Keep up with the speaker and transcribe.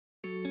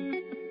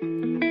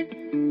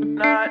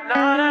Hey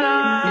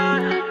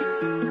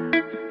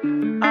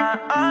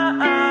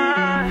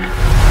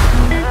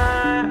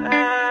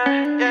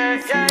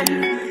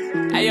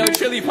yo,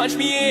 Trilly, punch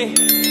me in.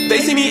 They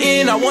see me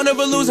in, I won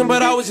never losing,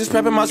 but I was just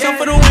prepping myself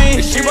for the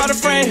win. She brought a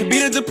friend,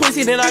 beat up the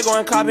pussy, then I go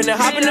and cop it and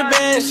hop in the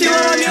band. She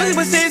love my music,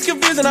 but say it's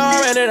confusing, I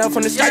ran it up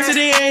from the start to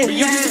the end.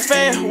 You just a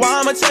fan,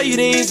 why I'ma tell you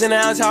the ins and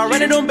outs, how I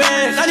ran it on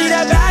bands. I need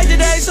that bag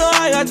today, so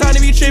I got time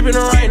to be tripping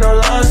and writing no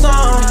love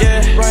song.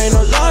 Yeah, writing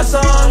no love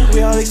song, we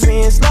all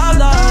experience love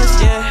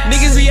loss, yeah.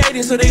 Niggas be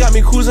hating, so they got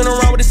me cruising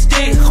around with a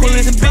stick. Cool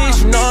as a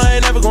bitch, you know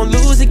I ain't never gonna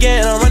lose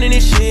again, I'm running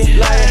this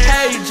shit. Like,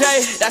 hey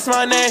Jay, that's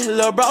my name,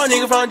 little bro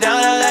nigga from down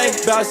LA.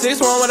 About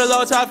 6'1" with a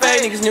low top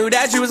fade, niggas knew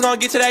that you was gonna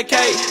get to that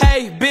cake.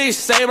 Hey bitch,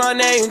 say my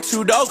name,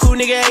 too dope, cool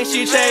nigga ain't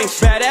shit changed.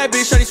 Bad that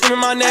bitch, shorty screaming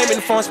my name, and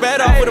the phone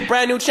sped off with a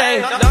brand new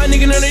chain. Nah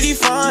nigga, none of these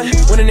fine,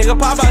 when a nigga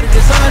pop out of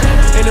the sun,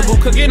 in the booth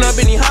cooking up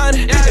in the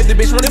Honda. If the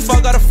bitch wanna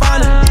fuck, gotta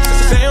find her.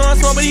 Say you want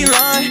smoke, but he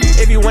lying.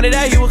 If you wanted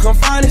that, you would come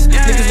find us.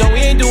 Niggas know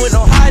we ain't doing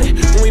no hiding,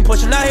 when we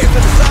pushing out here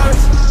for the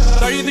sorrows.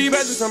 33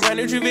 bags with some brand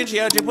new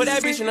Givenchy, I just put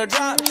that bitch in a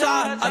drop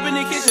top. Up in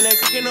the kitchen, they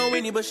cooking on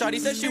Whitney, but shawty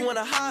said she want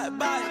a hot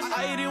bite.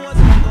 I ate it once,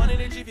 I'm going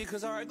in the GP,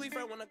 cause our ugly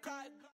friend wanna cut.